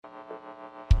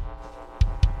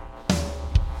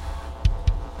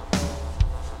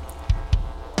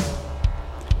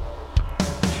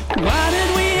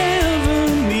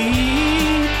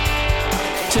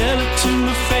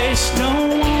just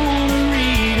don't wanna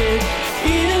read it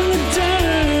in the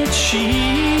dirt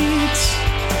sheets.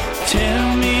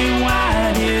 Tell me,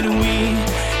 why did we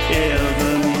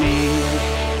ever meet?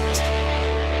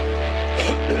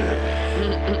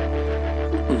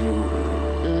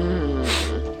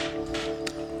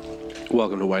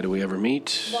 Welcome to Why Do We Ever Meet?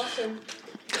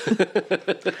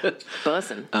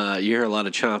 Bussin'. You hear a lot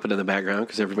of chomping in the background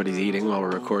because everybody's eating while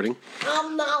we're recording.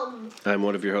 I'm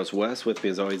one of your hosts, Wes. With me,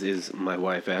 as always, is my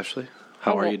wife, Ashley.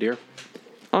 How are you, dear?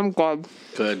 I'm good.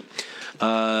 Good.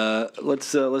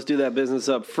 Let's do that business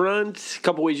up front. A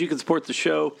couple ways you can support the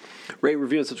show: rate,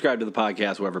 review, and subscribe to the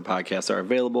podcast wherever podcasts are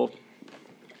available.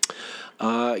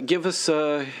 Give us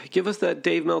that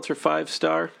Dave Meltzer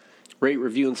 5-star. Rate,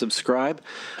 review, and subscribe.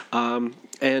 And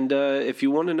if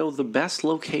you want to know the best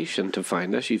location to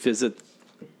find us, you visit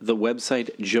the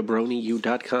website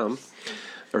jabroniu.com,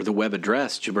 or the web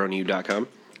address jabroniu.com.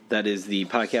 That is the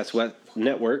podcast web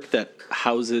network that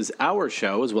houses our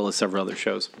show as well as several other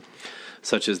shows,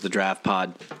 such as the Draft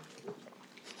Pod,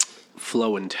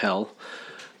 Flow and Tell,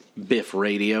 Biff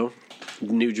Radio,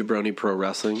 New Jabroni Pro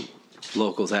Wrestling,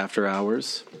 Locals After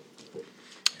Hours,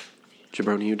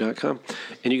 jabroniu.com.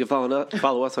 And you can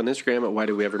follow us on Instagram at Why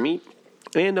Do We Ever Meet,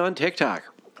 and on TikTok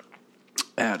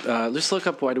at just look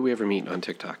up Why Do We Ever Meet on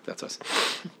TikTok. That's us.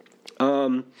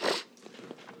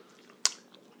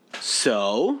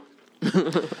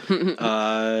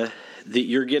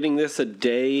 You're getting this a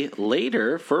day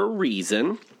later for a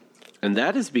reason, and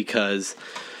that is because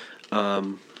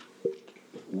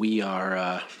we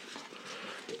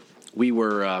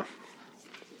were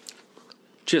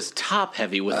just top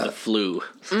heavy with the flu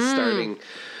starting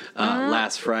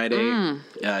last Friday.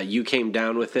 You came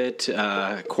down with it,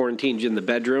 quarantined you in the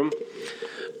bedroom.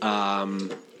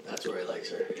 That's where he likes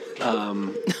her.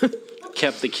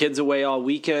 Kept the kids away all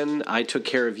weekend. I took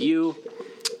care of you.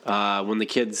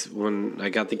 When I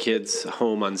got the kids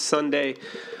home on Sunday,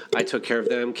 I took care of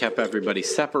them, kept everybody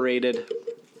separated.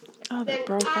 Oh, that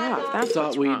broke off. That's Thought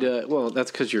what's we'd wrong. well,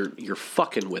 that's because you're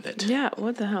fucking with it. Yeah,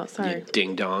 what the hell? Sorry. You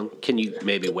ding dong. Can you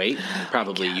maybe wait?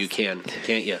 Probably you can,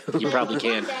 can't you? You probably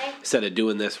can. Instead of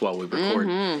doing this while we record.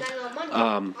 I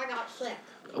got sick.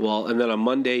 Well, and then on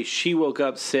Monday, she woke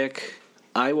up sick.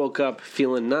 I woke up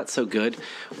feeling not so good.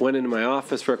 Went into my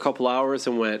office for a couple hours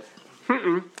and went,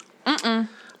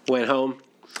 went home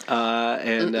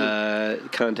and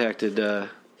contacted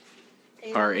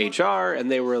our HR,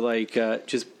 and they were like,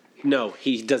 no,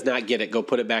 he does not get it. Go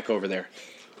put it back over there.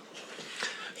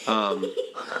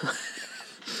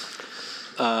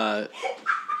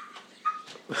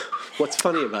 What's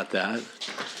funny about that?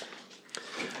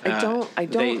 I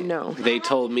don't know. They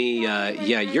told me,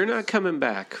 you're not coming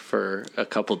back for a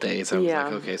couple days. I was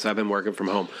like, okay, so I've been working from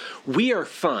home. We are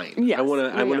fine. Yes. I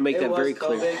want to make that very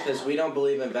clear. Because we don't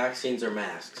believe in vaccines or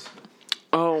masks.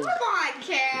 Oh. Come on,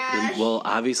 Cash. Well,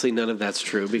 obviously none of that's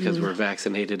true because we're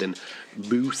vaccinated and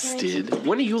boosted.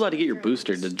 When are you allowed to get your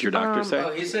booster? Did your doctor say?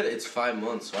 Oh, he said it's 5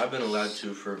 months, so I've been allowed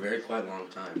to for a very quite long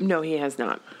time. No, he has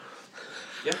not.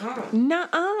 Yeah, huh?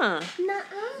 Nuh-uh.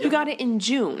 You got it in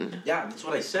June. Yeah, that's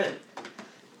what I said.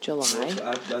 July.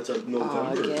 That's a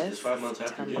November. It's August. 5 months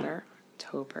after June. September.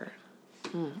 October.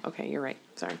 Okay, you're right.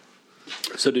 Sorry.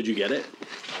 So did you get it?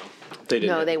 They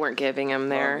didn't. No, they weren't giving him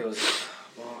there. Well,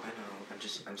 I know.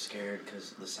 I'm scared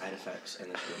because the side effects,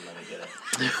 and this wouldn't let me get it.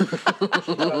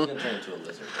 I was going to turn into a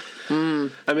lizard.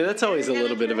 I mean, that's always a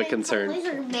little bit of a concern.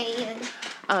 Lizard man.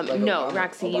 No, Obama-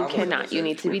 Roxy, you Obama was cannot. lizard. You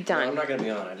need to be No, done. I'm not going to be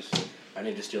on. I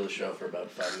need to steal the show for about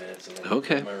 5 minutes and then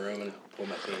Okay. go to my room and pull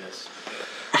my penis.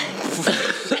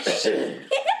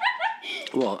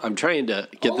 Well, I'm trying to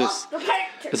get this.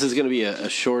 This is going to be a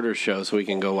shorter show so we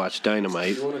can go watch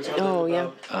Dynamite. You want to tell them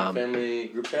about yeah. the family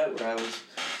group chat where I was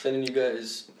sending you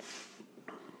guys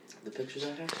the pictures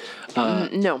I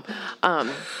have? No.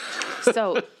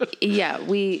 So, yeah,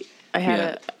 I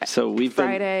had So we've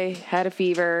Friday, had a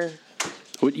fever.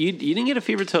 You didn't get a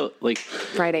fever till like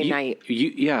Friday night.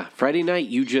 Friday night.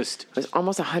 You just It was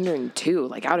almost 102,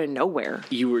 like out of nowhere.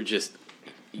 you were just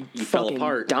you fell Fucking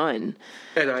apart. done.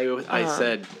 And I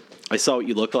said, I saw what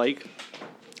you looked like,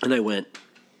 and I went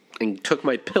and took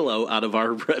my pillow out of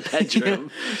our bedroom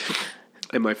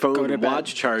and my phone and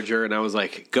watch charger, and I was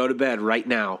like, go to bed right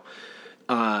now.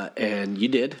 And you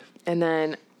did. And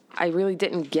then I really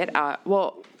didn't get out.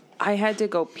 Well, I had to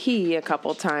go pee a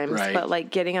couple times, Right. but like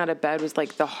getting out of bed was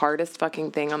like the hardest fucking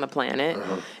thing on the planet.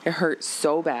 It hurt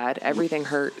so bad. Everything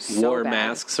hurt so Wore bad.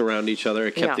 masks around each other.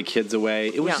 It kept Yeah. the kids away.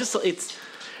 It was Yeah. it's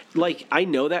like, I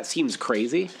know that seems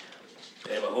crazy.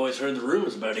 Yeah, I've always heard the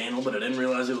rumors about anal, but I didn't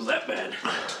realize it was that bad.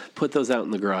 Put those out in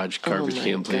the garage garbage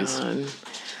can, please.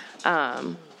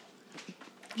 God.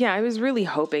 Yeah, I was really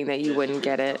hoping that you wouldn't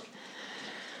get it.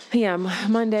 Yeah,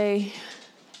 Monday.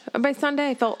 By Sunday,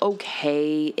 I felt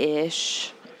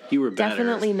okay-ish. You were better.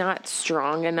 Definitely not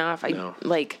strong enough. No.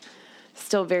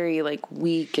 Still very,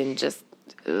 weak and just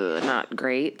not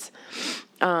great.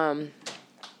 The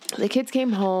kids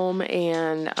came home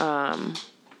and,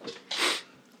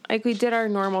 we did our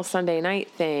normal Sunday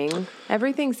night thing.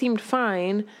 Everything seemed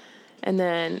fine. And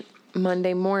then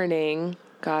Monday morning,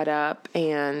 got up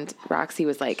and Roxy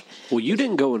was like, well, you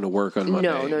didn't go into work on Monday.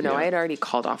 No. Yeah. I had already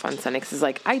called off on Sunday because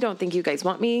I don't think you guys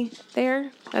want me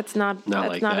there. That's not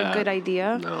a good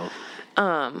idea. No.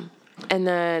 And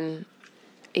then,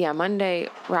 Monday,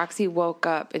 Roxy woke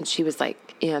up and she was that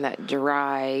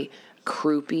dry,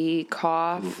 croupy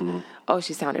cough. Mm-hmm. Oh,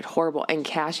 she sounded horrible. And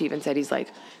Cash even said, he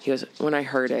goes, when I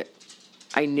heard it,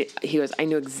 I knew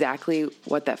exactly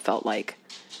what that felt like.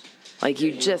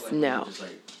 You just know.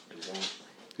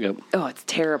 Yep. Oh, it's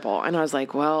terrible. And I was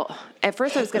like, well, at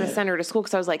first I was going to send her to school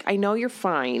because I was like, I know you're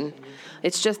fine.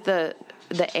 It's just the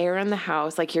air in the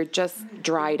house, you're just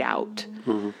dried out.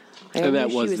 Mm-hmm. And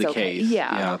that was the okay. case.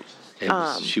 Yeah.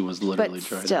 She was literally but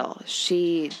dried still, out.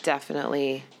 she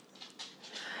definitely,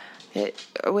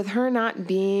 with her not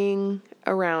being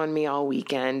around me all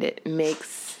weekend,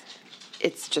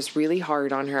 it's just really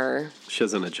hard on her. She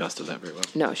hasn't adjusted that very well.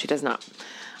 No, she does not.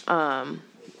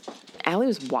 Allie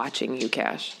was watching you,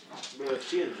 Cash.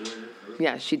 She enjoyed it.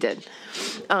 Yeah, she did.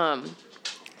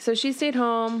 So she stayed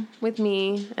home with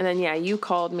me, and then, you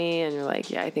called me, and you're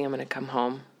like, I think I'm going to come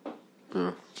home.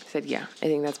 I said, I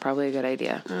think that's probably a good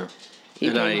idea. Yeah.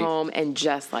 You came home and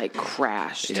just,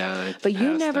 crashed. Yeah, but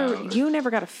you passed never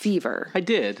out. got a fever. I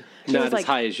did. It Not was as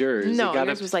high as yours. No, it got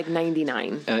yours was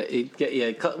 99. it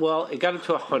got up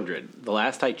to 100. The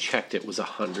last I checked, it was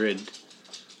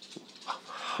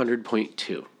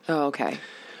 100.2. Oh, okay.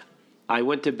 I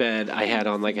went to bed. I had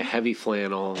on a heavy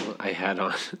flannel. I had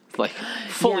on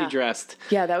fully dressed.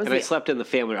 Yeah, that was. And I slept in the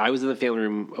family. I was in the family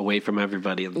room away from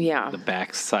everybody in the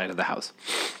back side of the house.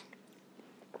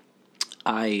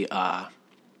 I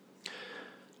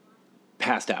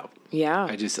passed out. Yeah.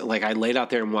 I just I laid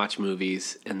out there and watched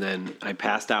movies, and then I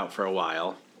passed out for a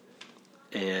while,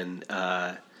 and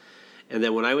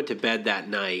then when I went to bed that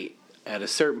night, at a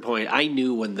certain point, I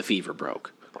knew when the fever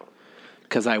broke.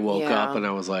 Because I woke up and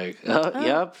I was like,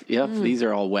 yep, these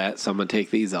are all wet, so I'm going to take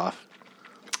these off.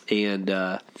 And,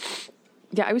 I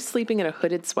was sleeping in a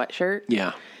hooded sweatshirt.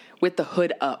 Yeah. With the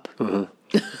hood up.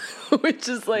 Which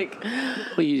is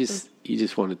well, you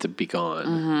just want it to be gone.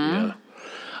 Mm-hmm.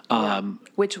 Yeah.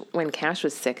 Which, when Cash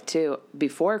was sick, too,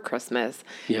 before Christmas,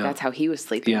 that's how he was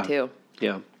sleeping, too.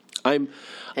 Yeah.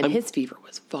 His fever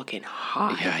was fucking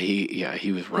hot. Yeah,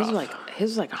 he was rough.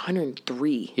 His was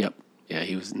 103. Yep. Yeah,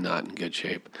 he was not in good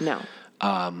shape. No.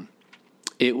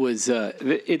 It was.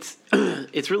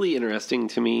 It's really interesting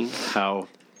to me how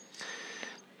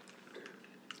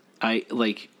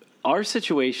our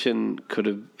situation could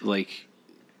have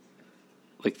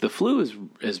the flu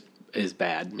is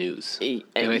bad news,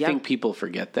 and I think people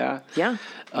forget that. Yeah.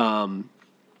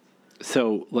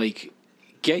 So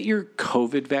get your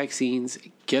COVID vaccines,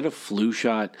 get a flu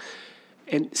shot,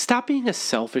 and stop being a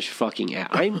selfish fucking ass.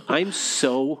 I'm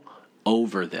so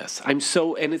over this. And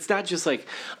it's not just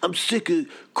I'm sick of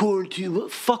quarantine.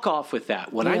 Fuck off with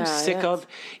that. What I'm sick of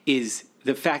is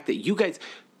the fact that you guys,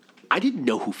 I didn't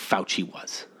know who Fauci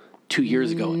was 2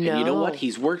 years ago. No. And you know what?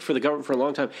 He's worked for the government for a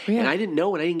long time. Yeah. And I didn't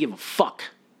know, and I didn't give a fuck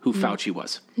who Fauci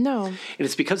was. No. And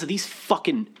it's because of these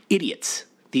fucking idiots,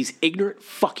 these ignorant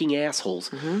fucking assholes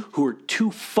who are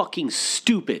too fucking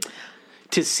stupid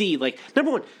to see,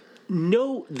 number one,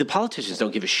 no, the politicians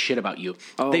don't give a shit about you.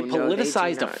 Oh, they no, politicized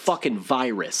they do a not. fucking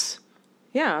virus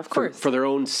Yeah, of course. for their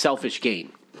own selfish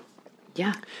gain.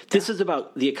 Yeah. This is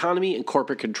about the economy and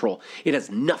corporate control. It has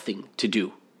nothing to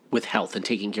do with health and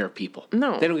taking care of people.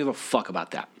 No. They don't give a fuck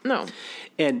about that. No.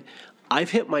 And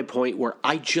I've hit my point where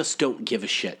I just don't give a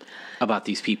shit about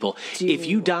these people. If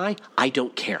you die, I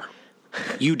don't care.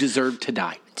 You deserve to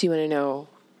die. Do you want to know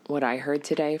what I heard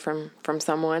today from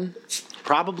someone?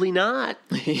 Probably not.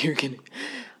 You're gonna.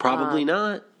 Probably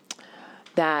not.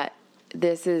 That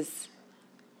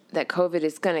COVID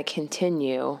is going to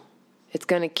continue. It's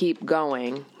going to keep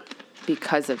going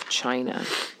because of China.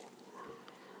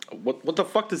 What the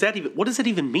fuck does that even? What does it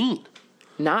even mean?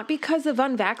 Not because of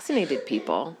unvaccinated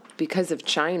people, because of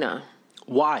China.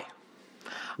 Why?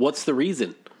 What's the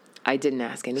reason? I didn't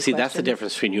ask any See, that's the questions.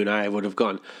 difference between you and I. I would have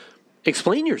gone,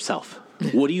 explain yourself.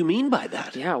 What do you mean by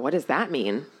that? Yeah, what does that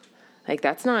mean?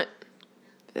 That's not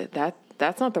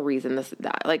the reason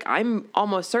I'm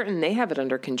almost certain they have it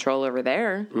under control over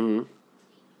there. Mm-hmm.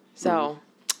 So,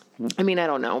 I mean, I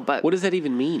don't know, but What does that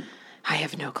even mean? I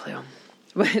have no clue.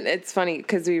 But it's funny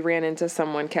because we ran into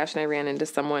someone, Cash and I ran into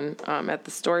someone at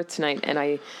the store tonight,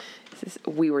 and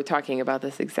we were talking about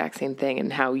this exact same thing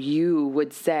and how you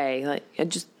would say, like,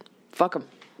 just fuck them,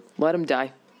 let them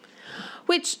die.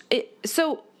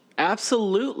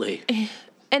 Absolutely.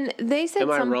 And they said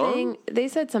Am I wrong? They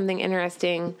said something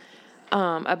interesting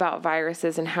about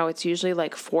viruses and how it's usually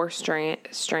like 4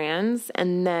 strands,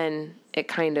 and then it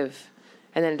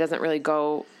doesn't really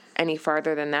go any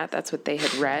farther than that. That's what they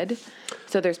had read.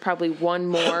 So there's probably one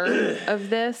more of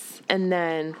this, and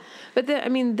then,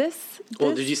 this.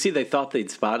 Well, did you see they thought they'd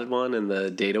spotted one and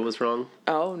the data was wrong?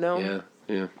 Oh no.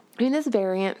 Yeah. I mean, this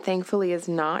variant, thankfully, is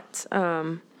not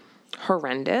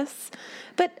horrendous,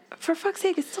 but for fuck's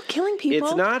sake, it's still killing people.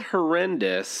 It's not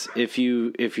horrendous if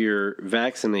you're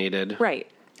vaccinated, right?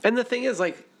 And the thing is,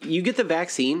 like, you get the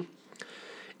vaccine,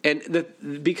 and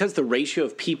because the ratio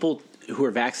of people who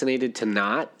are vaccinated to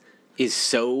not is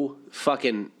so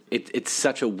fucking. It's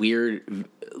such a weird,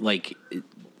 like,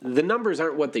 the numbers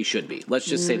aren't what they should be. Let's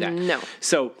just say that. No.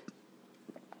 So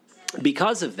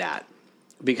because of that.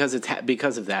 Because of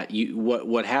that,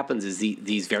 what happens is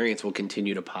these variants will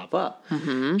continue to pop up,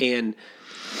 and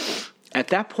at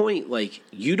that point, like,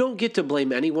 you don't get to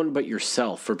blame anyone but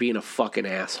yourself for being a fucking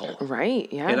asshole, right?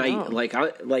 Yeah, and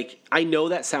I know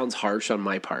that sounds harsh on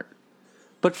my part,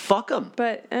 but fuck them.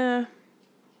 But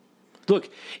look,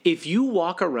 if you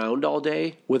walk around all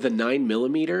day with a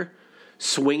 9mm,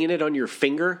 swinging it on your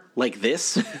finger like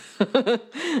this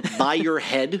by your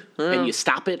head, and you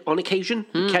stop it on occasion,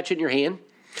 catch it in your hand.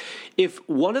 If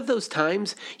one of those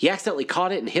times you accidentally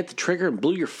caught it and hit the trigger and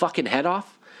blew your fucking head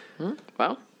off,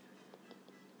 well,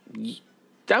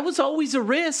 that was always a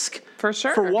risk. For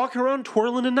sure. For walking around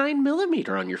twirling a 9mm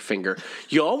on your finger.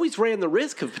 You always ran the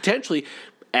risk of potentially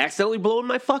accidentally blowing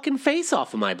my fucking face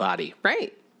off of my body.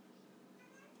 Right.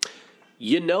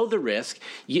 You know the risk.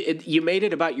 You made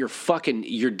it about your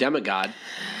demigod.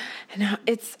 No,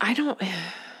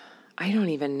 I don't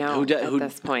even know at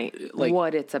this point, like,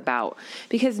 what it's about.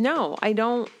 Because no, I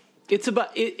don't. It's about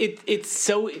it's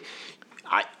so.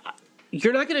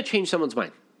 You're not going to change someone's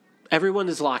mind. Everyone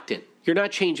is locked in. You're not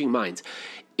changing minds.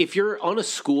 If you're on a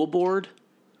school board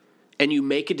and you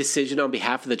make a decision on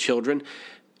behalf of the children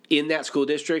in that school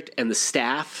district and the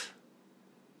staff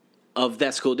of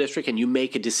that school district, and you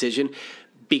make a decision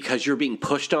because you're being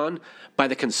pushed on by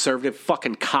the conservative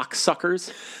fucking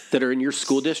cocksuckers that are in your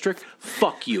school district,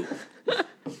 fuck you.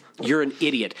 You're an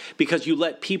idiot because you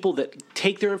let people that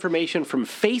take their information from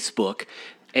Facebook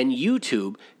and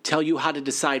YouTube tell you how to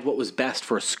decide what was best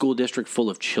for a school district full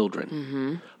of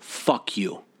children. Fuck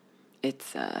you.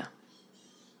 It's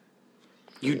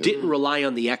You didn't rely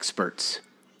on the experts.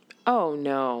 Oh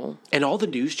no. And all the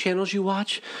news channels you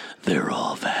watch, they're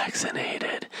all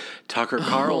vaccinated. Tucker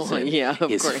Carlson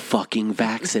is fucking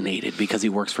vaccinated because he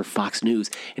works for Fox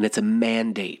News, and it's a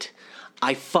mandate.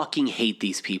 I fucking hate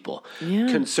these people. Yeah.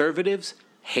 Conservatives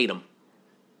hate them.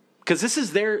 Because this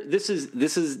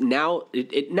is now,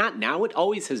 not now, it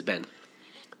always has been.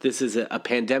 This is a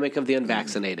pandemic of the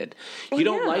unvaccinated. You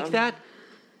don't like that?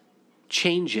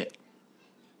 Change it.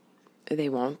 They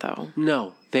won't, though.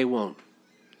 No, they won't.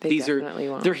 They definitely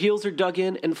won't. Their heels are dug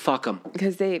in, and fuck them.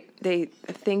 Because they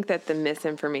think that the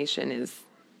misinformation is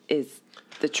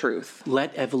the truth.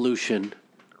 Let evolution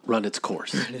run its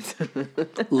course.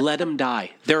 Let them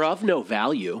die. They're of no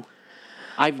value.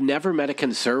 I've never met a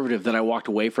conservative that I walked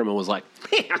away from and was like,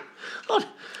 man,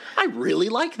 I really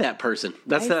like that person.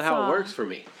 That's not how it works for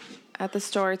me. At the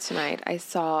store tonight, I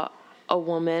saw a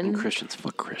woman. And Christians,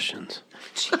 fuck Christians.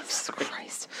 Jesus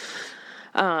Christ.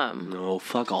 No,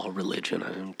 fuck all religion.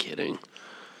 I'm kidding.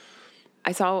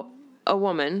 I saw a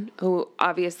woman who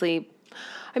obviously,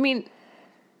 I mean,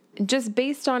 just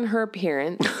based on her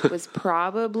appearance, was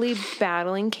probably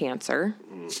battling cancer.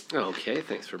 Okay,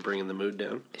 thanks for bringing the mood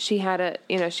down. She had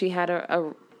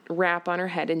a wrap on her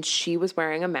head, and she was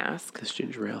wearing a mask. This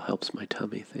ginger ale helps my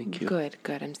tummy. Thank you. Good.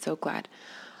 I'm so glad.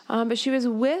 But she was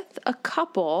with a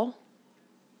couple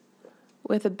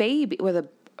with a baby, with a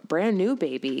brand new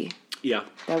baby. Yeah.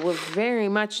 That were very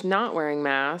much not wearing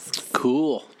masks.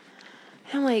 Cool.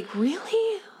 And I'm like,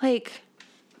 really? Like,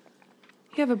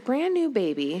 you have a brand new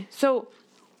baby. So,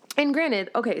 and granted,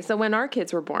 okay, so when our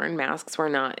kids were born, masks were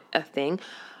not a thing.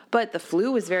 But the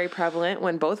flu was very prevalent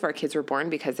when both of our kids were born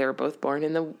because they were both born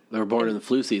in the... They were born in the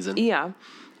flu season. Yeah.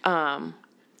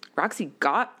 Roxy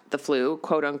got the flu,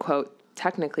 quote unquote,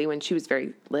 technically when she was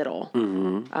very little.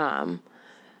 Mm-hmm.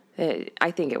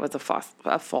 I think it was a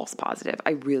false positive.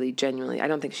 I really genuinely, I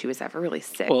don't think she was ever really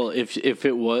sick. Well, if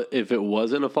it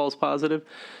wasn't a false positive,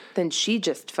 then she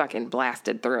just fucking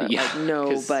blasted through it like 'cause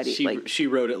nobody. she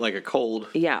wrote it like a cold.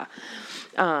 Yeah.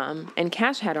 And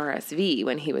Cash had RSV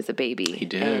when he was a baby. He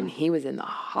did. And he was in the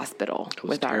hospital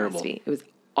was with terrible. RSV. It was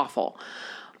awful.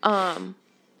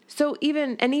 So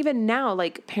even now,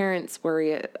 like, parents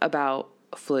worry about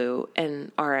flu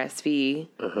and RSV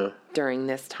during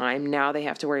this time. Now they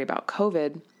have to worry about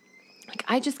COVID. Like,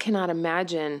 I just cannot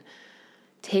imagine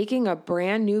taking a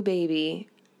brand new baby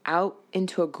out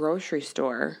into a grocery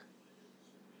store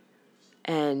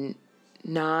and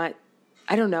not,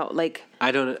 I don't know, like,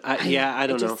 I don't know.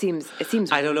 It seems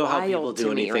I don't know how people wild to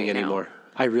do me anything right now. anymore.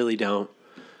 I really don't.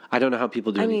 I don't know how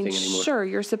people do I mean, anything anymore. sure,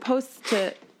 you're supposed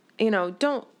to,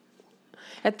 don't,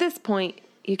 at this point,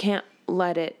 you can't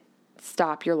let it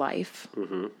stop your life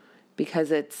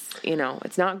because it's,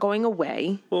 it's not going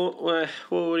away. Well,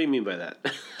 what do you mean by that?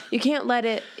 You can't let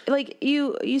it, like,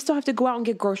 you still have to go out and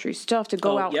get groceries. You still have to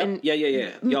go out and... Yeah,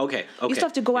 okay. You still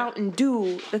have to go out and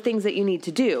do the things that you need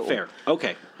to do. Fair.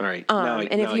 Okay. All right.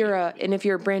 And if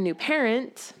you're a brand new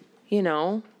parent,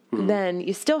 then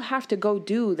you still have to go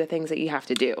do the things that you have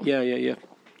to do. Yeah. Yep.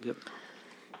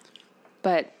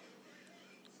 But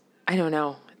I don't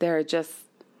know. I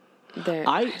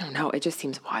don't know. It just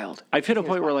seems wild. I've hit a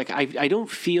point where, like, I don't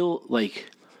feel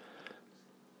like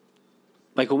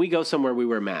when we go somewhere we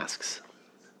wear masks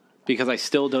because I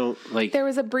still don't like. There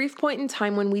was a brief point in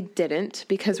time when we didn't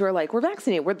because we're like, we're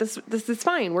vaccinated. This is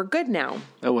fine. We're good now.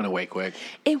 That went away quick.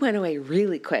 It went away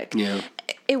really quick. Yeah.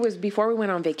 It was before we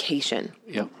went on vacation.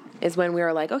 Yep. Is when we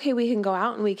were like, okay, we can go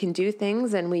out and we can do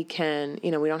things and we can,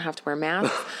 we don't have to wear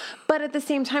masks. But at the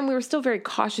same time, we were still very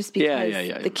cautious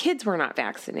because the kids were not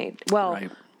vaccinated. Well,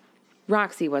 Right.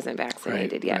 Roxy wasn't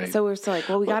vaccinated yet. Right. So we're still like,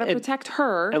 well, we got to protect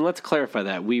her. And let's clarify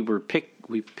that we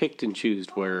picked and chose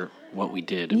what we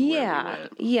did. And where we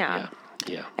went. Yeah.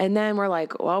 And then we're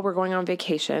like, well, we're going on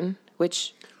vacation,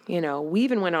 which, we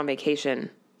even went on vacation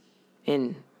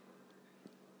in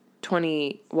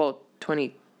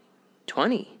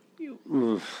 2020.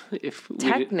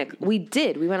 We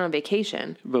did. We went on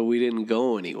vacation. But we didn't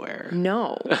go anywhere.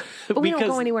 No. But we don't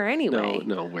go anywhere anyway.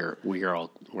 No, we're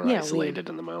isolated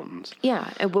in the mountains. Yeah,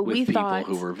 but With we people thought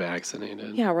who were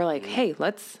vaccinated. Yeah, we're like, hey,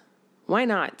 why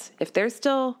not? If they're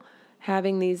still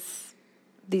having these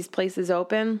places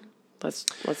open, let's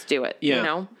do it.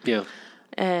 Yeah. Yeah.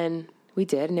 And we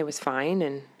did, and it was fine,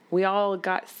 and we all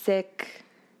got sick.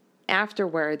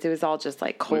 Afterwards, it was all just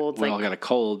like cold. We all got a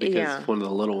cold because one of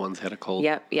the little ones had a cold.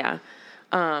 Yep, yeah.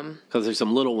 Because there's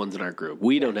some little ones in our group.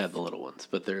 We don't have the little ones,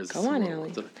 but there's Go some on, little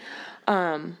Allie.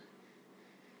 ones.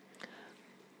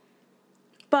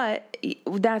 But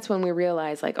that's when we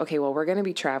realized, like, okay, well, we're going to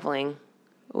be traveling.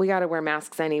 We got to wear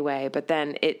masks anyway. But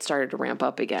then it started to ramp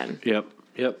up again. Yep.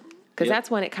 Because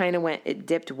that's when it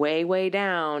dipped way, way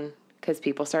down. Because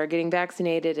people started getting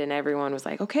vaccinated, and everyone was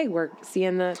like, "Okay, we're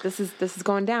seeing this is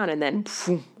going down," and then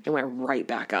it went right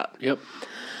back up. Yep.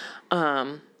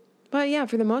 But yeah,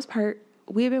 for the most part,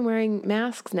 we've been wearing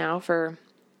masks now for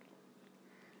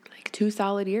like 2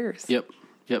 solid years. Yep.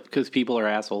 Because people are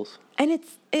assholes, and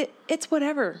it's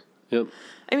whatever. Yep.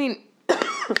 I mean,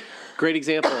 great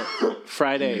example.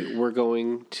 Friday, we're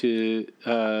going to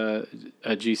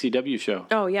a GCW show.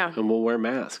 Oh yeah, and we'll wear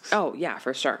masks. Oh yeah,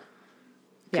 for sure.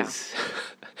 Yeah.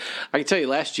 I can tell you,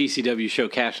 last GCW show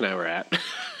Cash and I were at,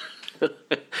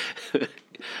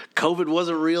 COVID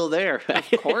wasn't real there. Of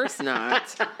course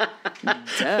not.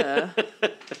 Duh.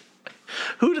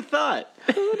 Who'd have thought?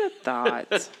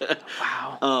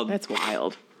 Wow. That's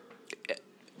wild.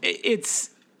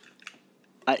 It's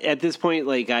at this point,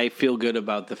 like, I feel good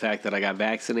about the fact that I got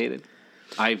vaccinated.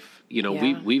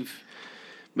 We've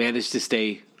managed to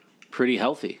stay pretty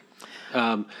healthy.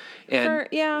 And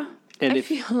I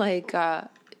feel like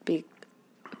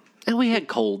and we had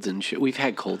colds and shit. We've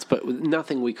had colds, but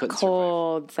nothing we couldn't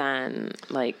colds and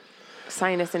like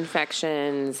sinus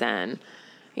infections and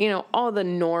all the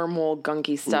normal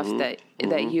gunky stuff that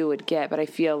you would get. But I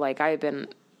feel like I've been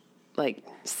like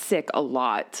sick a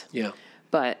lot. Yeah.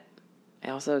 But I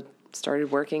also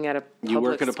started working at a public school. You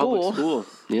work at a public school.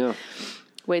 Yeah.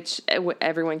 Which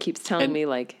everyone keeps telling me,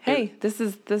 like, "Hey, this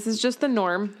is just the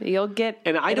norm. It'll get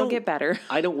better."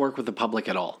 I don't work with the public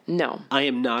at all. No, I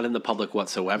am not in the public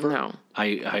whatsoever. No,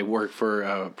 I work for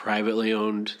a privately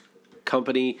owned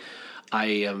company. I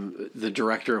am the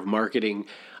director of marketing.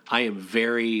 I am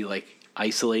very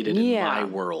isolated in my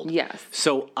world. Yes.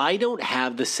 So I don't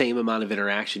have the same amount of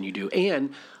interaction you do,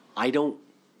 and I don't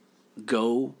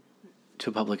go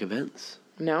to public events.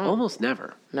 No, almost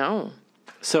never. No.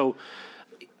 So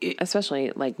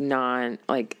especially like non-masked.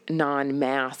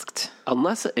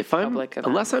 unless Public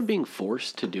events. I'm being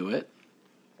forced to do it,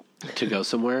 to go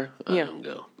somewhere, I Yeah. don't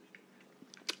go.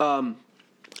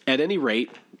 At any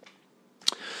rate,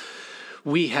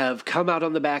 we have come out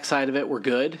on the backside of it. We're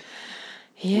good.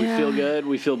 Yeah. We feel good.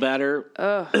 We feel better.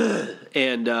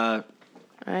 And I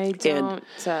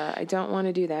don't want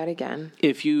to do that again.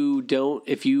 if you're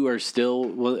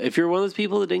one of those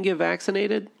people that didn't get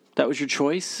vaccinated, that was your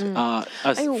choice. We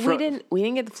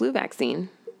didn't get the flu vaccine.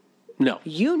 No,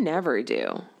 You never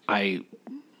do. I.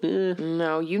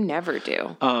 No, you never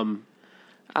do.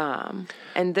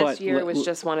 And this But year was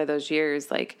just one of those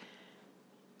years, like,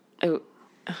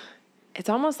 it's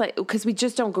almost like, because we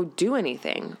just don't go do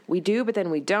anything. We do, but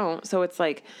then we don't. So it's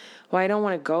like, well, I don't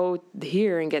want to go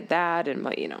here and get that. And,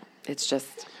 but, it's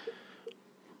just,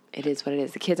 it is what it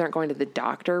is. The kids aren't going to the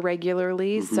doctor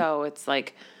regularly. Mm-hmm. So it's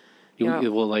like, I'm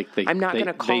not going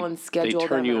to call and schedule They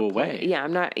turn them you an away. appointment. Yeah,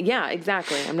 I'm not. Yeah,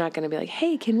 exactly. I'm not going to be like,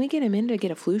 hey, can we get him in to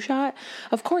get a flu shot?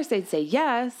 Of course, they'd say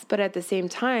yes, but at the same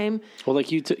time, Well, like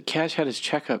Cash had his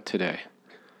checkup today,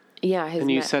 yeah. and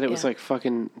you said it was like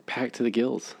fucking packed to the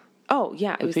gills. oh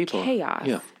yeah, it was people. chaos.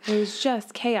 Yeah. It was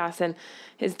just chaos, and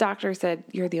his doctor said,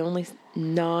 "You're the only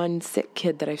non-sick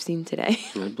kid that I've seen today,"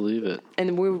 I believe it.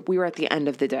 and we were at the end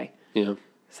of the day. Yeah.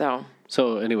 So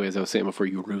So, anyways, I was saying before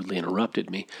you rudely interrupted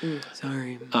me.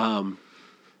 sorry.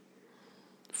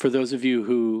 For those of you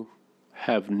who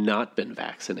have not been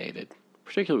vaccinated,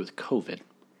 particularly with COVID,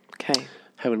 Okay.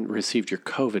 haven't received your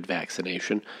COVID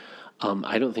vaccination,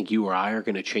 I don't think you or I are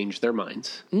going to change their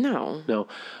minds. No. No.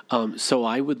 So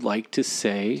I would like to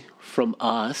say from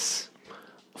us,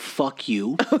 fuck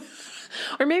you.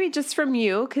 Or maybe just from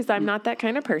you, because I'm not that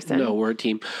kind of person. No, we're a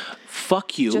team.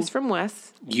 Fuck you. Just from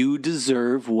Wes. You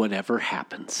deserve whatever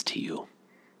happens to you.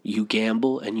 You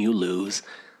gamble and you lose.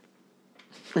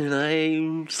 And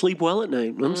I sleep well at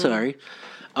night. I'm sorry.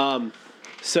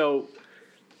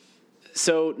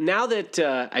 So now that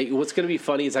what's going to be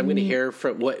funny is I'm going to hear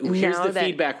from here's Now the that-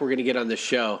 feedback we're going to get on the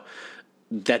show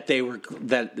that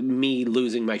me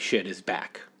losing my shit is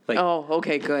back. Like, Oh,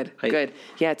 okay, good, good.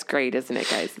 Yeah, it's great, isn't it,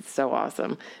 guys? It's so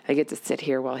awesome. I get to sit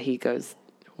here while he goes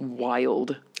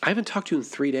wild. I haven't talked to you in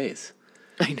 3 days.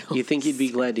 I know. You think you'd be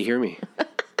glad to hear me?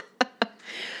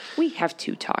 We have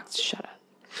 2 talks. Shut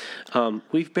up.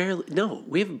 We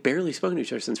have barely spoken to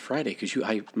each other since Friday because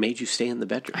I made you stay in the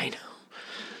bedroom. I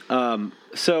know.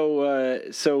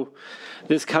 So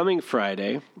this coming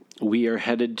Friday, we are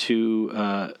headed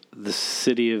to the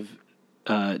city of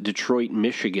Detroit,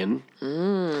 Michigan.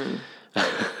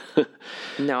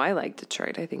 No, I like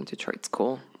Detroit. I think Detroit's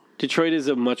cool. Detroit is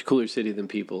a much cooler city than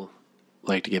people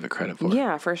like to give it credit for.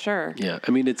 Yeah, for sure. Yeah.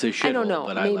 I mean, it's a shithole, I don't know.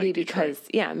 but Maybe I like because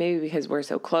Detroit. maybe because we're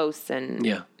so close and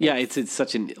Yeah. It's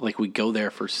such an like we go there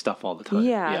for stuff all the time.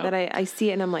 that I see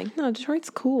it and I'm like, no,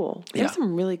 Detroit's cool. There's Yeah.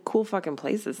 some really cool fucking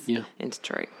places Yeah. in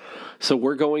Detroit. So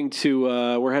we're going to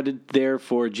we're headed there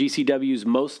for GCW's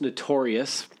Most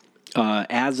Notorious.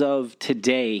 As of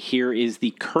today, here is the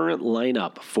current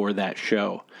lineup for that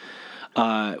show.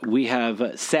 We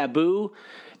have Sabu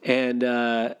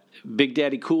and Big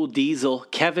Daddy Cool Diesel.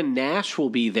 Kevin Nash will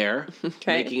be there,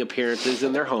 making appearances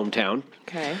in their hometown.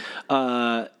 Okay.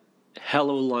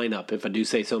 Hello lineup, if I do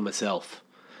say so myself.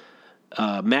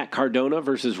 Matt Cardona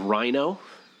versus Rhino.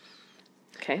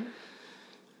 Okay.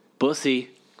 Bussy,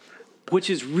 which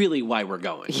is really why we're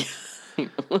going.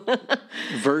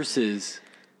 Versus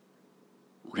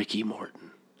Ricky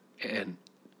Morton and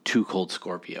Too Cold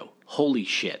Scorpio. Holy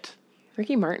shit.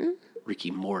 Ricky Martin?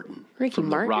 Ricky Morton. Ricky from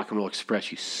Martin? the Rock and Roll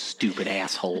Express, you stupid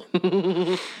asshole.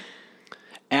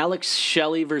 Alex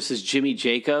Shelley versus Jimmy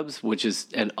Jacobs, which is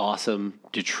an awesome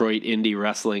Detroit indie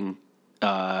wrestling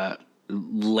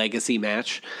legacy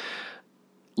match.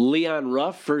 Leon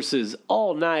Ruff versus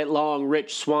All Night Long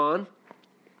Rich Swann.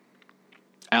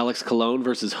 Alex Colon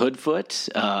versus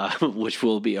Hoodfoot, which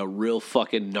will be a real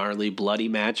fucking gnarly, bloody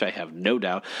match, I have no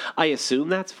doubt. I assume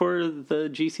that's for the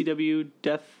GCW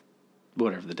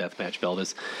whatever the death match belt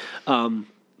is.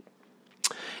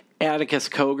 Atticus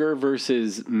Cogar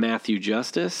versus Matthew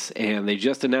Justice, and they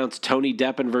just announced Tony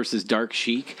Deppen versus Dark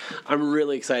Sheik. I'm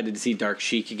really excited to see Dark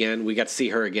Sheik again. We got to see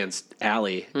her against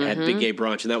Allie at Big Gay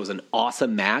Brunch, and that was an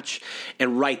awesome match.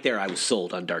 And right there, I was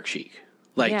sold on Dark Sheik.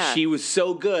 Like, she was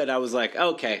so good, I was like,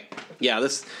 okay, yeah,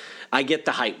 I get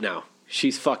the hype now.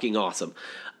 She's fucking awesome.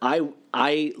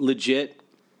 I legit,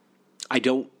 I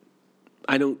don't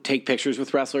take pictures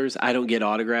with wrestlers. I don't get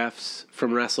autographs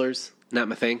from wrestlers. Not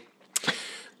my thing.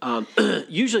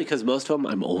 Usually because most of them,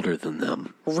 I'm older than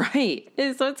them. Right.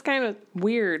 So it's kind of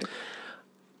weird.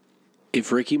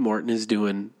 If Ricky Morton is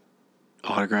doing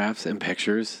autographs and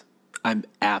pictures, I'm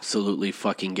absolutely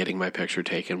fucking getting my picture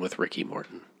taken with Ricky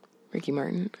Morton. Ricky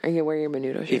Martin, are you gonna wear your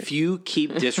Menudo shirt? If you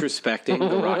keep disrespecting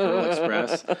the Rock and Roll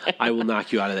Express, I will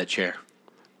knock you out of that chair.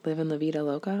 Living La Vida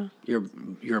Loca.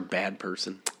 You're a bad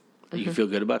person. You feel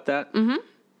good about that? Mm-hmm.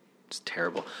 It's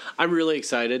terrible. I'm really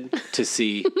excited to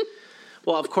see.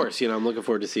 Well, of course, I'm looking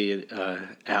forward to seeing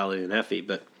Allie and Effie,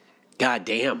 but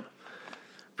goddamn,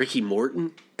 Ricky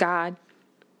Morton, God.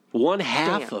 one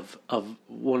half Damn. of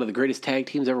one of the greatest tag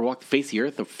teams ever walked the face of the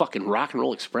earth, the fucking Rock and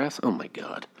Roll Express. Oh my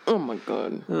god. Oh my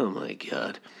god. Oh my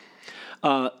god.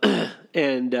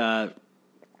 And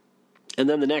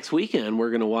then the next weekend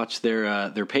we're gonna watch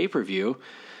their pay-per-view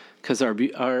because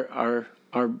our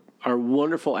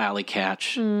wonderful Alley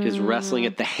Catch is wrestling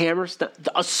at the Hammerstein,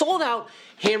 a sold-out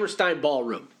Hammerstein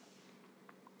Ballroom.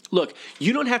 Look,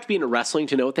 you don't have to be into wrestling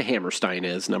to know what the Hammerstein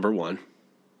is, number one.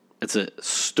 It's a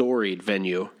storied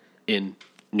venue in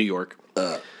New York.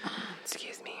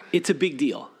 Excuse me. It's a big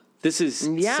deal. This is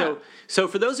so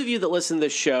for those of you that listen to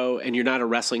this show and you're not a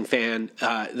wrestling fan,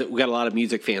 we got a lot of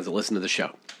music fans that listen to the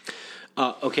show.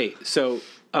 Okay, so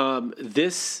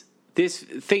this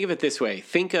think of it this way.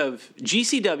 Think of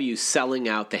GCW selling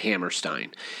out the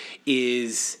Hammerstein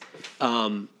is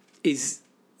the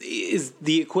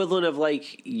equivalent of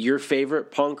like your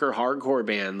favorite punk or hardcore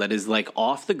band that is like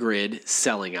off the grid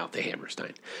selling out the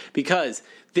Hammerstein. Because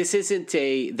this isn't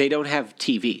they don't have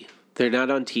TV. They're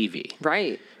not on TV.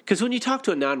 Right. Because when you talk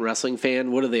to a non-wrestling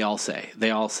fan, what do they all say?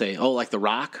 They all say, oh, like The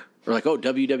Rock? Or like, oh,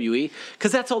 WWE?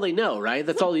 Because that's all they know, right?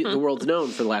 That's all the world's known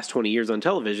for the last 20 years on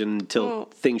television until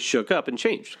things shook up and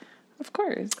changed. Of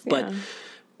course. But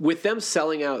with them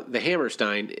selling out the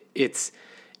Hammerstein, it's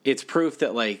proof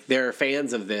that, like, there are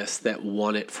fans of this that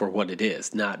want it for what it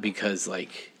is, not because,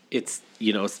 like, it's,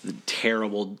 it's the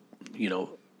terrible,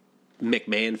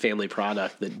 McMahon family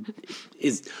product that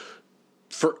is...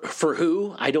 For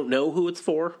who? I don't know who it's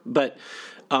for, but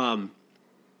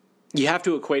you have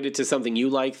to equate it to something you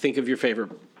like. Think of your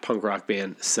favorite punk rock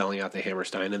band selling out the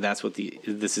Hammerstein, and that's what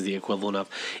this is the equivalent of.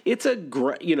 It's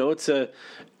it's a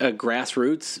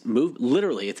grassroots move.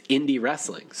 Literally, it's indie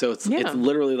wrestling, so it's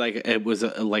literally like it was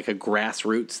like a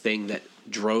grassroots thing that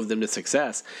drove them to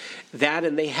success. That,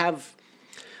 and they have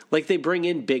like they bring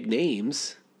in big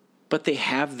names, but they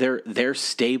have their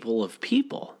stable of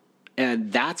people.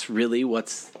 And that's really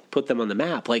what's put them on the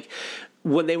map. Like,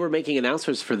 when they were making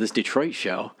announcements for this Detroit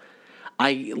show,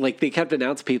 they kept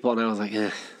announcing people, and I was like,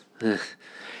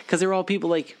 because they were all people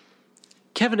like,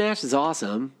 Kevin Nash is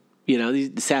awesome.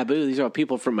 These Sabu, these are all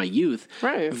people from my youth.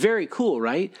 Right. Very cool,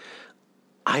 right?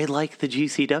 I like the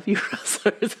GCW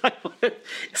wrestlers.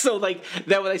 So, like,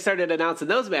 then when they started announcing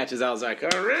those matches, I was like,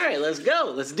 all right, let's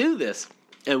go. Let's do this.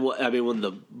 And, when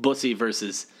the Bussy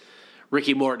versus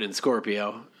Ricky Morton and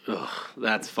Scorpio... Ugh,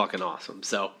 that's fucking awesome.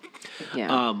 So,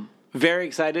 very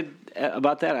excited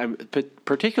about that. I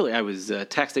was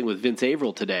texting with Vince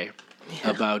Averill today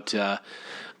about.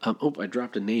 I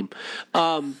dropped a name.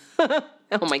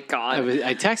 Oh my god!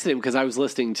 I texted him because I was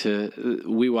listening to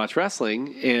We Watch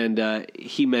Wrestling, and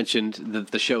he mentioned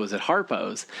that the show was at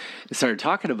Harpo's. I started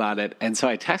talking about it, and so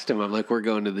I texted him. I'm like, "We're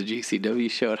going to the GCW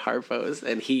show at Harpo's,"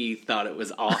 and he thought it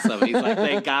was awesome. He's like,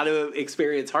 "They got to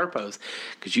experience Harpo's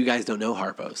because you guys don't know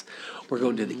Harpo's. We're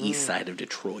going to the east side of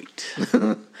Detroit."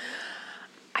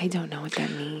 I don't know what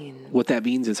that means. What that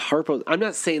means is Harpo's. I'm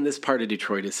not saying this part of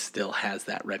Detroit still has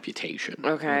that reputation.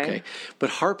 Okay. But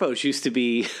Harpo's used to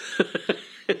be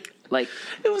like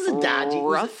it was a dodgy.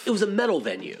 rough. It was a metal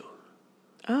venue.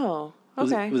 Oh,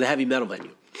 okay. It was a heavy metal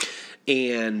venue.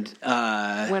 And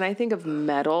when I think of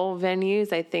metal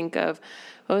venues, I think of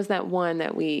what was that one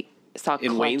that we saw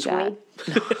in Clutch Wayne's at? World?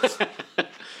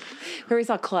 Where we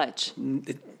saw Clutch.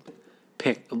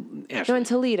 Ashley. No, in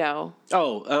Toledo.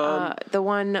 Oh, the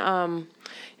one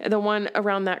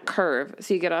around that curve.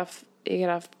 So you get off the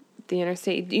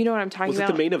interstate. You know what I'm talking was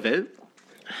about? it the main event?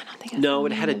 I don't think. It's No,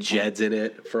 the it had a main Jed's in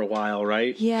it for a while,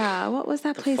 right? Yeah, what was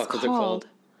that place fuck was called?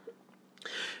 it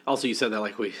called? Also, you said that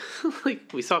like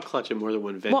we saw Clutch in more than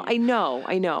one venue. Well, I know.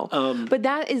 But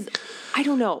that is, I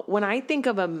don't know. When I think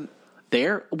of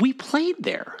we played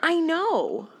there. I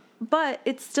know, but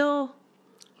it's still.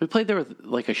 We played there with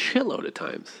like a shitload of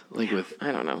times, like with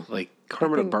I don't know, like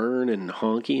Carmen Byrne and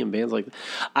Honky and bands like that.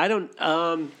 I don't.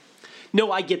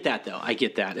 No, I get that though. I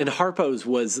get that. And Harpo's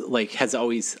was like has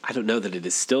always. I don't know that it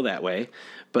is still that way,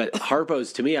 but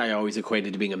Harpo's to me, I always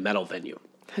equated to being a metal venue.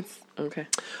 That's okay.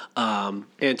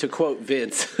 And to quote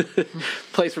Vince,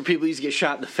 place where people used to get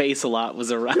shot in the face a lot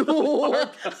was around.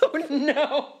 Oh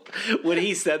no! When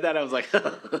he said that, I was like,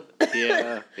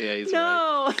 yeah, he's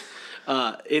right.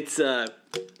 No. It's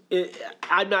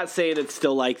I'm not saying it's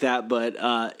still like that, but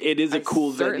it is a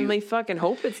cool Certainly venue. fucking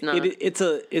hope it's not. It's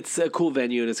a cool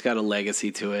venue, and it's got a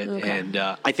legacy to it. Okay. And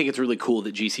I think it's really cool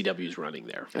that GCW is running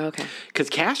there. Okay. Because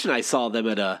Cash and I saw them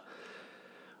at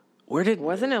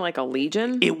Wasn't it like a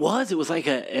Legion? It was like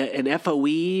an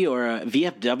FOE or a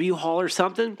VFW hall or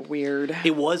something. Weird.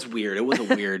 It was weird. It wasn't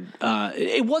weird.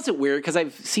 It wasn't weird because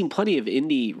I've seen plenty of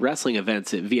indie wrestling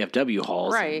events at VFW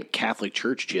halls, Right. and Catholic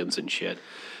church gyms and shit.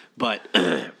 But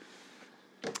I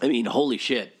mean, holy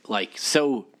shit! Like,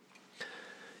 so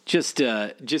just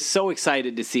so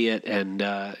excited to see it, and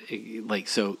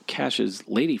so Cash's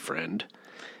lady friend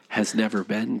has never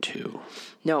been to.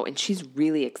 No, and she's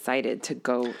really excited to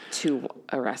go to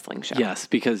a wrestling show. Yes,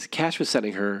 because Cash was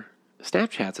sending her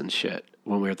Snapchats and shit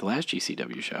when we were at the last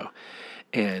GCW show.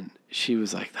 And she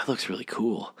was like, that looks really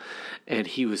cool. And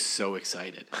he was so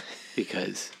excited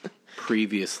because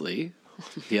previously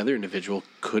the other individual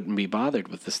couldn't be bothered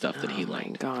with the stuff that he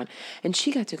liked. Oh my God. And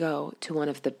she got to go to one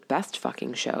of the best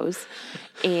fucking shows.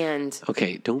 And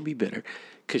Okay, don't be bitter.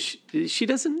 Because she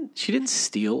didn't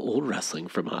steal old wrestling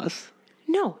from us.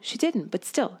 no, she didn't. But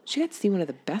still, she got to see one of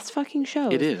the best fucking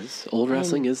shows. It is. Old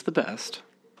wrestling is the best.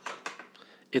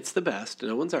 It's the best.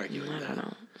 No one's arguing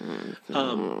that.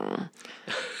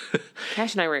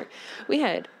 Cash and I we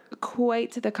had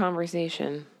quite the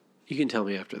conversation. You can tell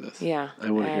me after this. Yeah.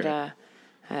 I want to hear it.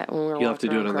 When we were You'll have to walking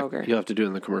do it around on Kroger. you'll have to do it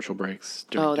in the commercial breaks.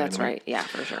 during Oh, that's Dynamite. right. Yeah,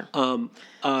 for sure.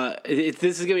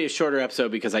 This is gonna be a shorter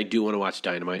episode because I do want to watch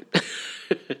Dynamite.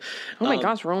 Oh my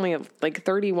gosh, we're only at like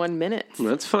 31 minutes.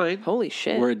 That's fine. Holy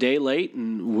shit. We're a day late,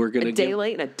 and we're gonna A day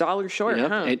late and $1 short, Yep.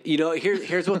 huh? And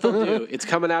here's what they'll do. It's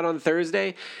coming out on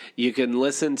Thursday. You can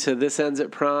listen to This Ends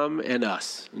at Prom and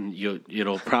us, and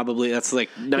it'll probably that's like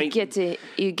You get to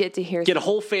hear get a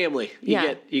whole family.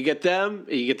 Yeah. You get them,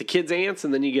 you get the kids' aunts,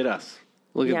 and then you get us.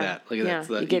 Look at that. Look at that.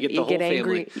 So You you get get the whole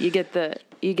angry. family.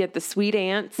 You get the sweet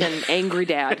aunts and angry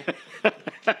dad.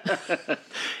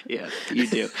 Yeah, you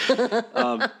do.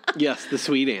 Yes, the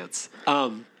sweet ants.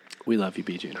 We love you,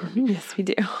 BJ and Harvey. Yes, we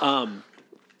do.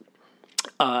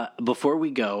 Before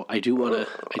we go, I do want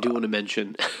to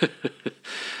mention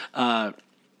that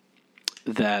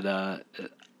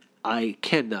I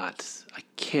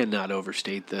cannot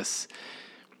overstate this.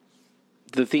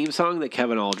 The theme song that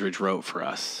Kevin Aldridge wrote for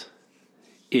us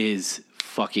is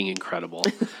fucking incredible.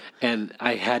 And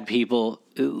I had people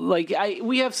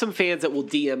we have some fans that will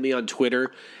DM me on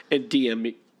Twitter and DM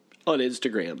me on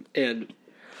Instagram, and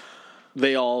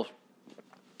they all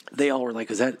were like,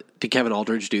 did Kevin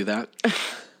Aldridge do that?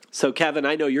 So Kevin,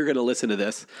 I know you're going to listen to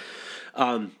this.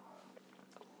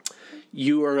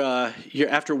 You're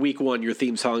after week 1, your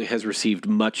theme song has received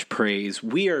much praise.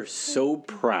 We are so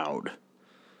proud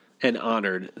and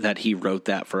honored that he wrote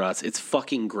that for us. It's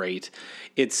fucking great.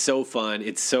 It's so fun.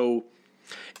 It's so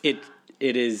it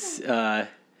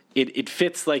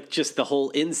fits like just the whole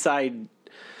inside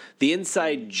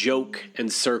joke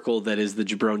and circle that is the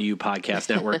Jabroni U Podcast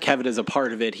Network. Kevin is a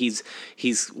part of it. He's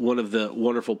one of the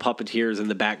wonderful puppeteers in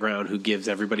the background who gives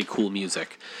everybody cool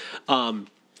music.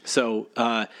 So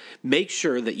make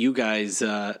sure that you guys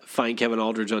find Kevin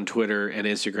Aldridge on Twitter and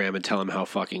Instagram and tell him how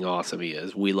fucking awesome he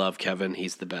is. We love Kevin.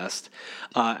 He's the best.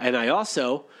 And I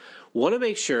also want to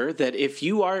make sure that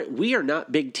we are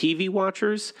not big TV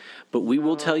watchers, but we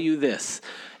will tell you this.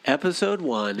 Episode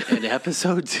 1 and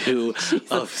episode 2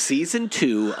 of season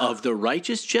 2 of The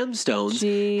Righteous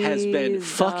Gemstones has been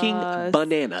fucking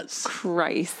bananas.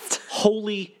 Christ.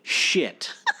 Holy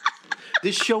shit.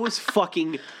 This show is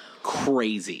fucking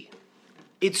crazy.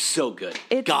 It's so good.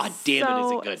 God damn it,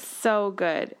 is it good. So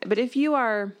good. But if you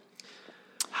are...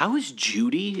 How is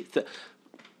Judy?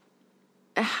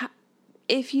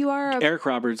 If you are a... Eric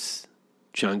Roberts,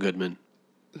 John Goodman,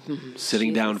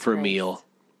 sitting down for a Christ. meal.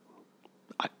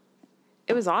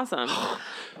 It was awesome.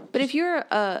 But if you're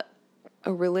a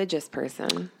religious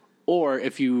person... Or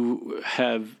if you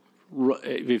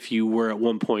were at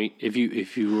one point, if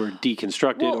you were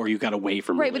deconstructed or you got away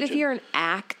from Right, religion. but if you're an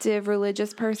active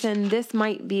religious person, this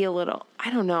might be a little, I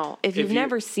don't know. If you've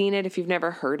never seen it, if you've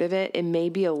never heard of it, it may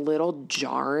be a little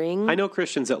jarring. I know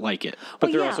Christians that like it, but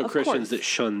Well, there are yeah, also of Christians course. that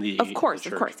shun the Of course.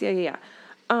 Yeah.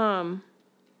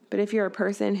 But if you're a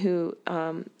person who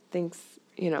thinks,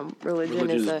 religion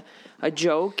is a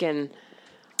joke and...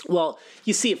 Well,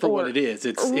 you see it for what it is.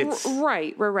 It's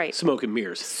Right. smoke and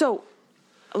mirrors. So,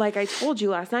 like I told you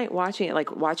last night,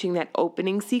 watching that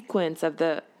opening sequence of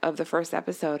the first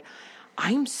episode,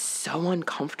 I'm so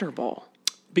uncomfortable.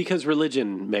 Because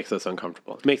religion makes us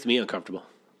uncomfortable. It makes me uncomfortable.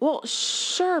 Well,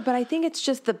 sure, but I think it's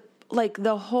just the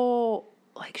whole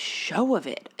show of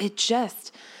it. It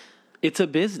just It's a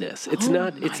business. It's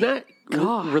not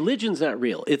God. Religion's not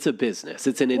real. It's a business.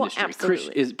 It's an industry.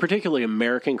 absolutely. Particularly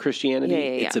American Christianity,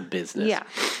 Yeah. it's a business. Yeah.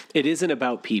 It isn't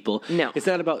about people. No. It's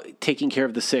not about taking care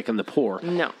of the sick and the poor.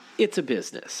 No. It's a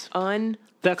business.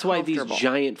 That's why these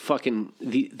giant fucking,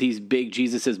 these big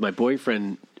Jesus is my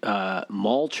boyfriend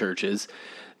mall churches,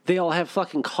 they all have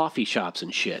fucking coffee shops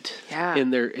and shit in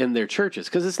their churches.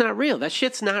 Because it's not real. That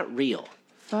shit's not real.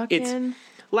 Fucking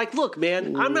like, look,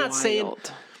 man, I'm not saying,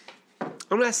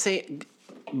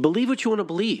 believe what you want to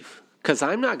believe. Because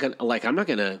I'm not going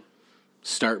to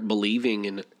start believing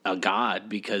in a God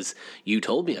because you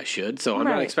told me I should. So I'm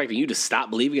not expecting you to stop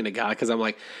believing in a God because I'm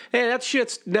like, hey, that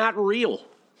shit's not real.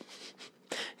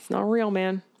 It's not real,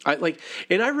 man. I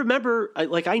remember,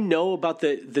 I know about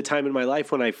the time in my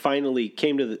life when I finally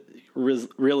came to the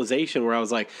realization where I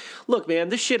was like, look, man,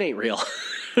 this shit ain't real.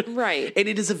 Right. And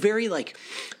it is a very,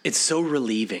 it's so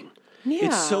relieving. Yeah.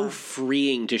 It's so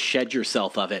freeing to shed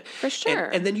yourself of it. For sure.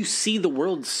 And then you see the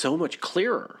world so much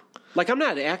clearer. I'm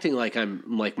not acting like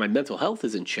my mental health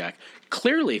is in check.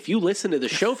 Clearly, if you listen to the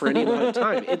show for any amount of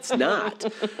time, it's not.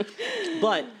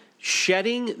 But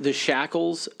shedding the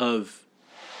shackles of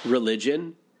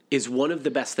religion is one of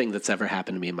the best things that's ever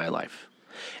happened to me in my life.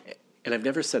 And I've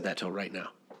never said that till right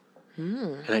now.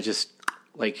 And I just,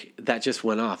 that just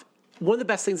went off. One of the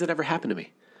best things that ever happened to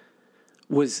me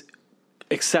was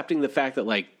accepting the fact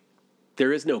that,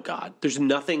 there is no God. There's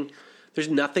nothing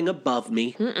above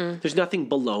me. There's nothing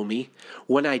below me.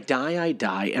 When I die, I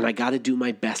die, and I got to do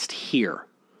my best here.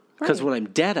 Because when I'm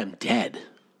dead, I'm dead.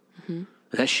 And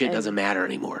that shit doesn't matter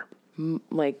anymore.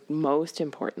 Most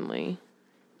importantly,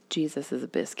 Jesus is a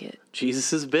biscuit.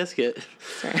 Jesus is a biscuit.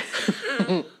 Sorry.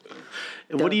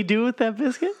 And what do you do with that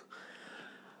biscuit?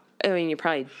 I mean, you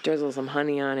probably drizzle some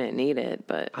honey on it and eat it,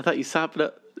 but... I thought you sop it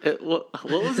up. What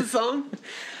was the song?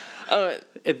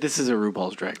 This is a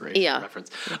RuPaul's Drag Race reference.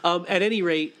 At any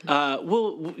rate,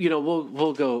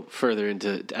 we'll go further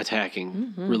into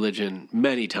attacking religion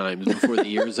many times before the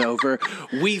year's over.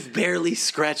 We've barely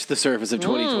scratched the surface of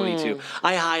 2022.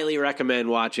 I highly recommend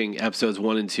watching episodes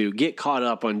 1 and 2. Get caught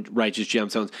up on Righteous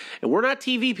Gemstones. And we're not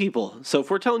TV people, so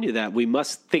if we're telling you that, we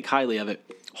must think highly of it.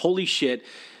 Holy shit.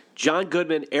 John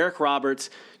Goodman, Eric Roberts,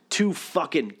 2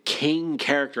 fucking king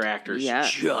character actors.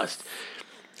 Yes.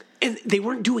 And they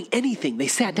weren't doing anything. They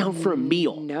sat down for a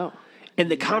meal. No.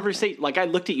 And the conversation, I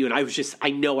looked at you and I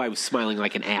was smiling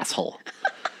like an asshole.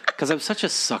 Because I'm such a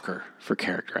sucker for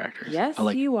character actors. Yes,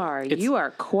 you are. You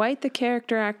are quite the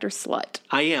character actor slut.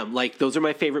 I am. Those are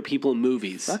my favorite people in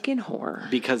movies. Fucking whore.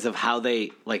 Because of how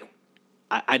they,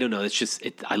 I don't know. It's just,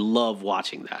 I love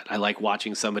watching that. I like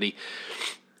watching somebody,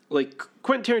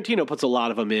 Quentin Tarantino puts a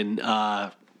lot of them in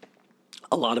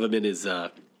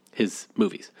his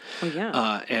movies. Oh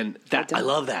yeah. And that I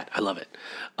love that. I love it.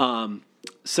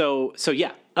 So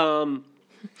yeah.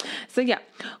 So yeah,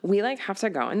 we have to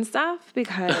go and stuff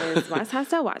because Wes has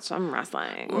to watch some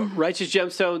wrestling. Righteous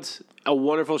Gemstones, a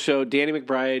wonderful show. Danny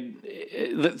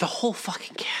McBride, the whole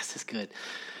fucking cast is good.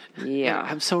 Yeah.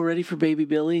 I'm so ready for Baby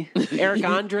Billy. Eric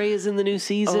Andre is in the new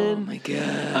season. Oh my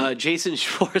god. Jason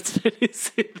Schwartzman is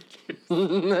in.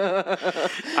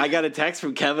 I got a text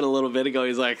from Kevin a little bit ago.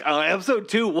 He's like, episode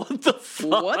 2, what the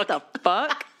fuck? What the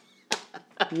fuck?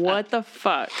 What the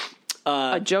fuck?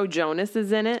 Joe Jonas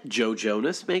is in it. Joe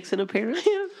Jonas makes an appearance.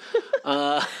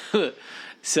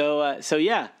 So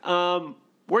yeah.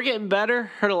 We're getting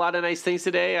better. Heard a lot of nice things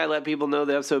today. I let people know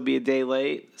the episode would be a day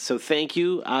late. So thank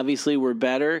you. Obviously, we're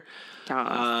better.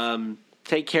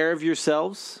 Take care of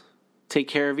yourselves. Take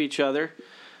care of each other.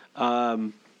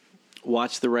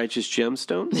 Watch The Righteous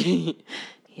Gemstones.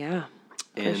 Yeah.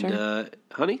 And, sure.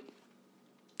 Honey,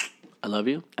 I love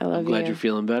you. I love you. I'm glad you're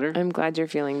feeling better. I'm glad you're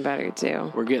feeling better, too.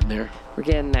 We're getting there. We're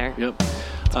getting there. Yep.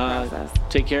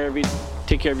 Take care of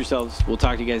yourselves. We'll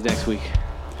talk to you guys next week.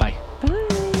 Bye. Bye.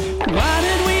 Why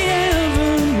did we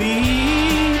ever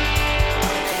meet?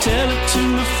 Tell it to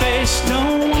my face,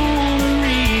 don't